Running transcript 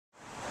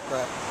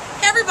Right.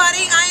 Hey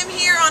everybody, I am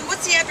here on,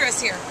 what's the address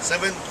here?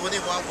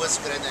 721 West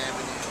Grand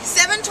Avenue.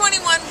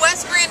 721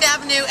 West Grand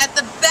Avenue at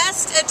the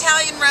best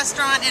Italian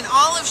restaurant in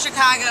all of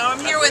Chicago. I'm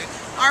here with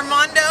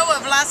Armando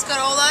of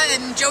Scarola,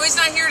 and Joey's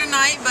not here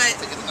tonight, but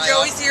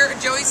Joey's here.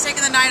 Joey's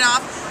taking the night off.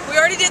 We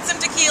already did some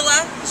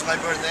tequila. It's my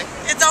birthday.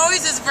 It's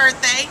always his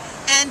birthday,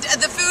 and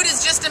the food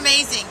is just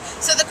amazing.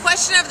 So the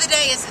question of the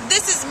day is,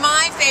 this is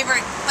my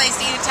favorite place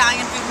to eat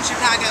Italian food in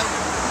Chicago.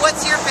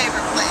 What's your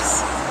favorite place?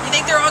 You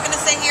think they're all going to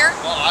stay here?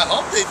 Well, I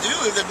hope they do.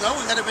 If they know,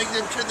 we got to make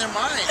them turn their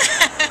mind.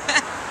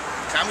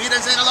 Come here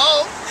and say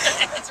hello.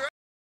 That's right.